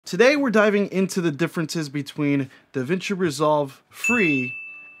Today we're diving into the differences between DaVinci Resolve Free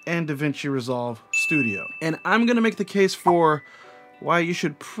and DaVinci Resolve Studio. And I'm gonna make the case for why you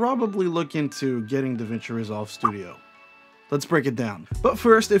should probably look into getting DaVinci Resolve Studio. Let's break it down. But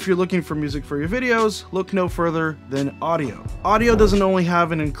first, if you're looking for music for your videos, look no further than Audio. Audio doesn't only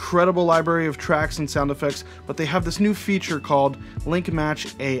have an incredible library of tracks and sound effects, but they have this new feature called Link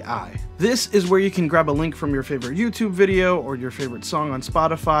Match AI. This is where you can grab a link from your favorite YouTube video or your favorite song on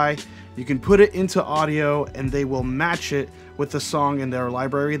Spotify. You can put it into Audio and they will match it with the song in their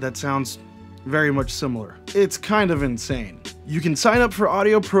library that sounds very much similar. It's kind of insane. You can sign up for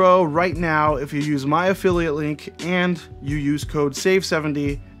Audio Pro right now if you use my affiliate link and you use code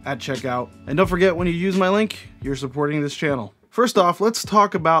SAVE70 at checkout. And don't forget, when you use my link, you're supporting this channel. First off, let's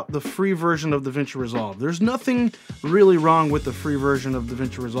talk about the free version of DaVinci Resolve. There's nothing really wrong with the free version of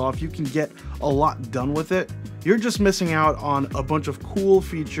DaVinci Resolve. You can get a lot done with it. You're just missing out on a bunch of cool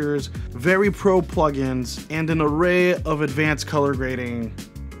features, very pro plugins, and an array of advanced color grading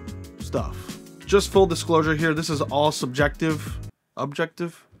stuff. Just full disclosure here, this is all subjective.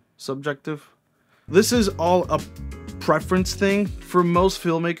 This is all a preference thing. For most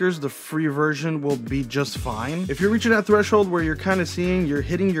filmmakers, the free version will be just fine. If you're reaching that threshold where you're kind of seeing you're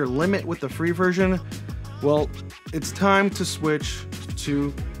hitting your limit with the free version, well, it's time to switch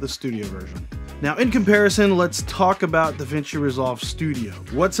to the studio version. Now, in comparison, let's talk about DaVinci Resolve Studio.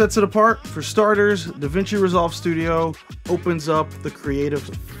 What sets it apart? For starters, DaVinci Resolve Studio opens up the creative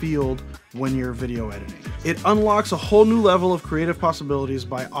field when you're video editing. It unlocks a whole new level of creative possibilities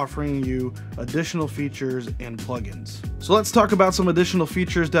by offering you additional features and plugins. So let's talk about some additional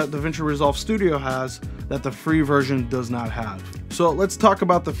features that DaVinci Resolve Studio has that the free version does not have. So let's talk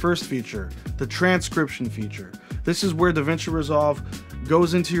about the first feature, the transcription feature. This is where DaVinci Resolve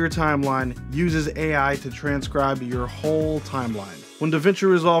goes into your timeline, uses AI to transcribe your whole timeline. When DaVinci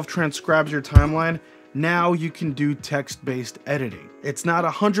Resolve transcribes your timeline, now you can do text-based editing. It's not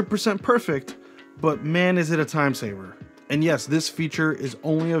 100% perfect, but man, is it a time saver. And yes, this feature is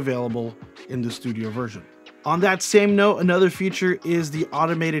only available in the studio version. On that same note, another feature is the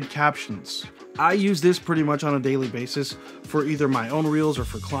automated captions. I use this pretty much on a daily basis for either my own reels or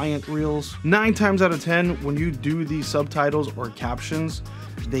for client reels. 9 times out of 10, when you do these subtitles or captions,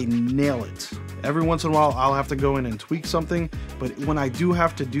 they nail it. Every once in a while, I'll have to go in and tweak something, but when I do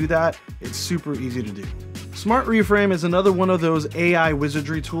have to do that, it's super easy to do. Smart Reframe is another one of those AI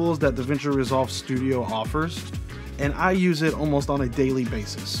wizardry tools that DaVinci Resolve Studio offers, and I use it almost on a daily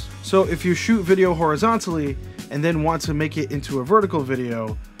basis. So if you shoot video horizontally and then want to make it into a vertical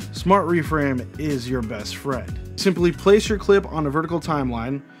video, Smart Reframe is your best friend. Simply place your clip on a vertical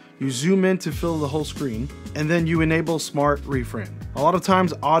timeline, you zoom in to fill the whole screen, and then you enable Smart Reframe. A lot of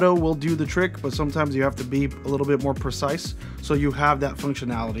times auto will do the trick, but sometimes you have to be a little bit more precise, so you have that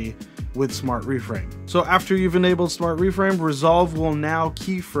functionality with Smart Reframe. So after you've enabled Smart Reframe, Resolve will now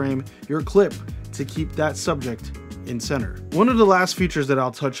keyframe your clip to keep that subject in center. One of the last features that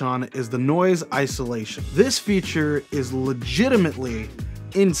I'll touch on is the noise isolation. This feature is legitimately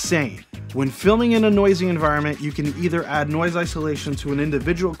insane. When filming in a noisy environment, you can either add noise isolation to an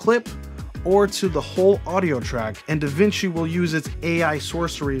individual clip or to the whole audio track, and DaVinci will use its AI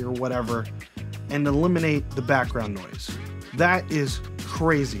sorcery or whatever and eliminate the background noise. That is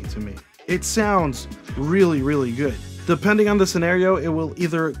crazy to me. It sounds really, really good. Depending on the scenario, it will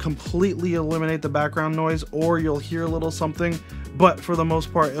either completely eliminate the background noise or you'll hear a little something, but for the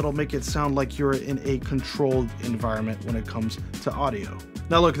most part, it'll make it sound like you're in a controlled environment when it comes to audio.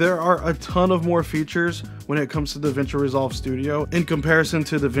 Now look, there are a ton of more features when it comes to DaVinci Resolve Studio in comparison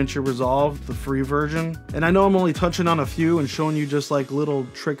to DaVinci Resolve, the free version. And I know I'm only touching on a few and showing you just like little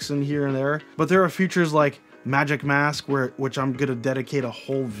tricks in here and there, but there are features like Magic Mask, which I'm gonna dedicate a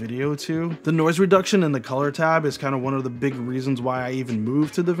whole video to. The noise reduction in the color tab is kind of one of the big reasons why I even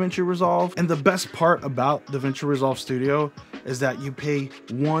moved to DaVinci Resolve. And the best part about DaVinci Resolve Studio is that you pay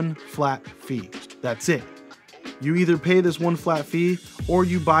one flat fee. That's it. You either pay this one flat fee or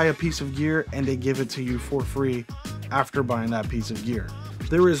you buy a piece of gear and they give it to you for free after buying that piece of gear.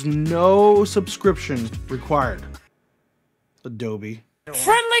 There is no subscription required. Adobe.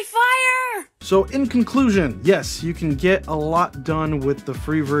 Friendly fire! So in conclusion, yes, you can get a lot done with the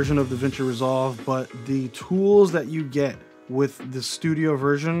free version of DaVinci Resolve, but the tools that you get with the studio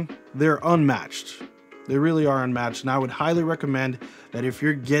version, they're unmatched. They really are unmatched, and I would highly recommend that if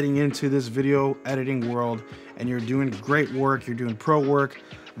you're getting into this video editing world and you're doing great work, you're doing pro work,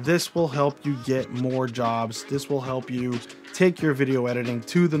 this will help you get more jobs. This will help you take your video editing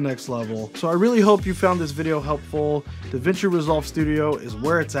to the next level. So I really hope you found this video helpful. DaVinci Resolve Studio is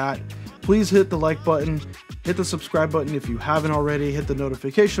where it's at. Please hit the like button Hit the subscribe button if you haven't already. Hit the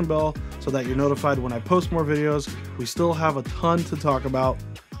notification bell so that you're notified when I post more videos. We still have a ton to talk about.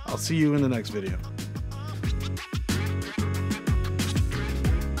 I'll see you in the next video.